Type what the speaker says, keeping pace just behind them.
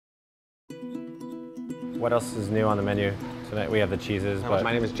What else is new on the menu? Tonight we have the cheeses. But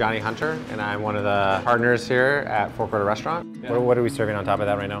my name is Jonny Hunter, and I'm one of the partners here at Four Quarter Restaurant. Yeah. What are we serving on top of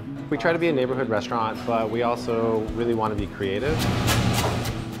that right now? We try to be a neighborhood restaurant, but we also really want to be creative.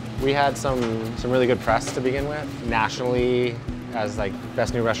 We had some really good press to begin with, nationally, as like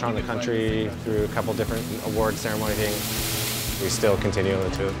best new restaurant in the country through a couple different award ceremony things. We still continue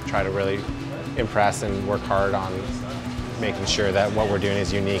to try to really impress and work hard on making sure that what we're doing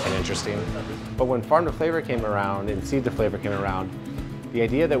is unique and interesting. But when Farm to Flavor came around and Seed to Flavor came around, the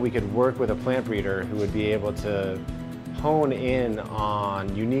idea that we could work with a plant breeder who would be able to hone in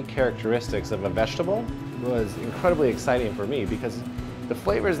on unique characteristics of a vegetable was incredibly exciting for me, because the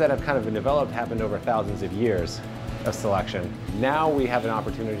flavors that have kind of been developed happened over thousands of years of selection. Now we have an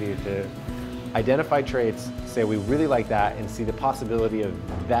opportunity to identify traits, say we really like that, and see the possibility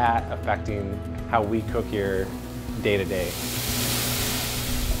of that affecting how we cook here day to day.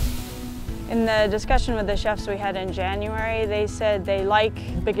 In the discussion with the chefs we had in January, they said they like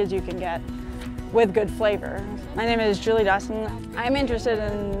as big as you can get with good flavor. My name is Dawson. I'm interested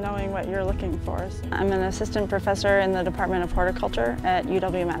in knowing what you're looking for. I'm an assistant professor in the Department of Horticulture at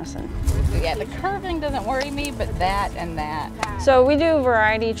UW-Madison. Yeah, the curving doesn't worry me, but that and that. So we do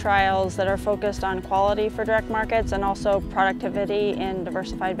variety trials that are focused on quality for direct markets and also productivity in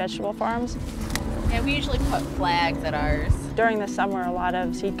diversified vegetable farms. Yeah, we usually put flags at ours. During the summer, a lot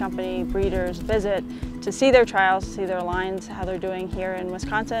of seed company breeders visit to see their trials, to see their lines, how they're doing here in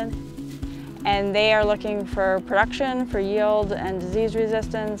Wisconsin. And they are looking for production, for yield and disease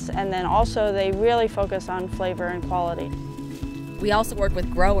resistance, and then also they really focus on flavor and quality. We also work with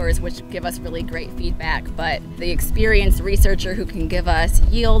growers, which give us really great feedback, but the experienced researcher who can give us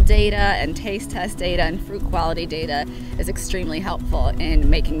yield data and taste test data and fruit quality data is extremely helpful in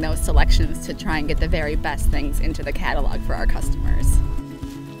making those selections to try and get the very best things into the catalog for our customers,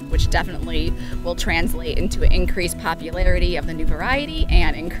 which definitely will translate into an increased popularity of the new variety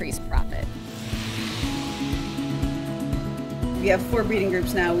and increased profit. We have 4 breeding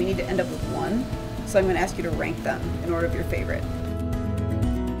groups now. We need to end up with 1. So I'm going to ask you to rank them in order of your favorite.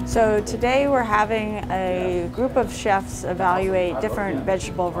 So today we're having a group of chefs evaluate different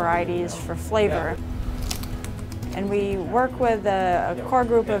vegetable varieties for flavor. And we work with a core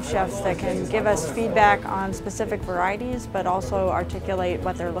group of chefs that can give us feedback on specific varieties, but also articulate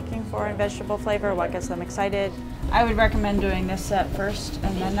what they're looking for in vegetable flavor, what gets them excited. I would recommend doing this set first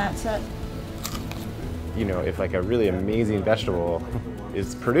and then that set. You know, if like a really amazing vegetable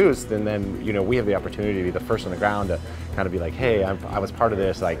is produced, and then, you know, we have the opportunity to be the first on the ground to kind of be like, hey, I was part of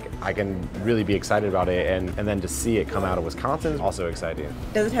this, like I can really be excited about it, and then to see it come out of Wisconsin is also exciting.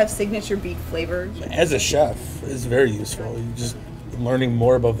 Does it have signature beet flavor? As a chef, it's very useful. You just learning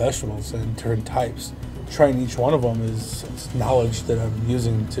more about vegetables and different types. Trying each one of them is knowledge that I'm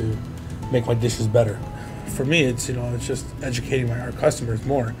using to make my dishes better. For me, it's, you know, it's just educating our customers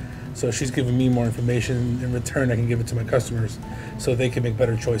more. So she's giving me more information. In return, I can give it to my customers so they can make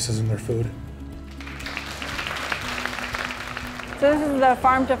better choices in their food. So this is the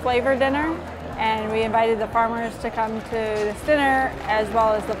Farm to Flavor dinner, and we invited the farmers to come to this dinner as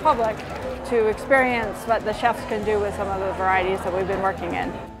well as the public to experience what the chefs can do with some of the varieties that we've been working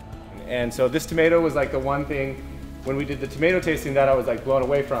in. And so this tomato was like the one thing when we did the tomato tasting that I was like blown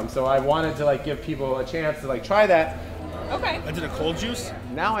away from. So I wanted to like give people a chance to like try that. Okay. I did a cold juice.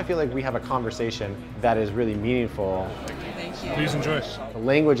 Now I feel like we have a conversation that is really meaningful. Thank you. Please enjoy. The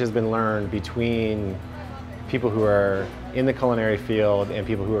language has been learned between people who are in the culinary field and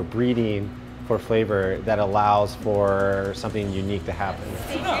people who are breeding for flavor that allows for something unique to happen.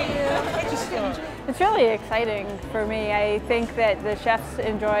 It's really exciting for me. I think that the chefs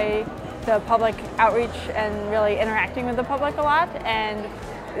enjoy the public outreach and really interacting with the public a lot, and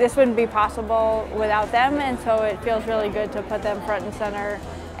this wouldn't be possible without them, and so it feels really good to put them front and center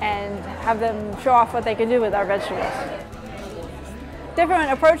and have them show off what they can do with our vegetables. Different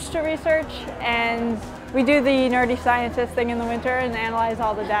approach to research, and we do the nerdy scientist thing in the winter and analyze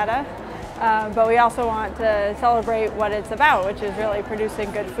all the data, but we also want to celebrate what it's about, which is really producing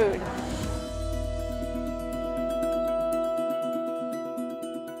good food.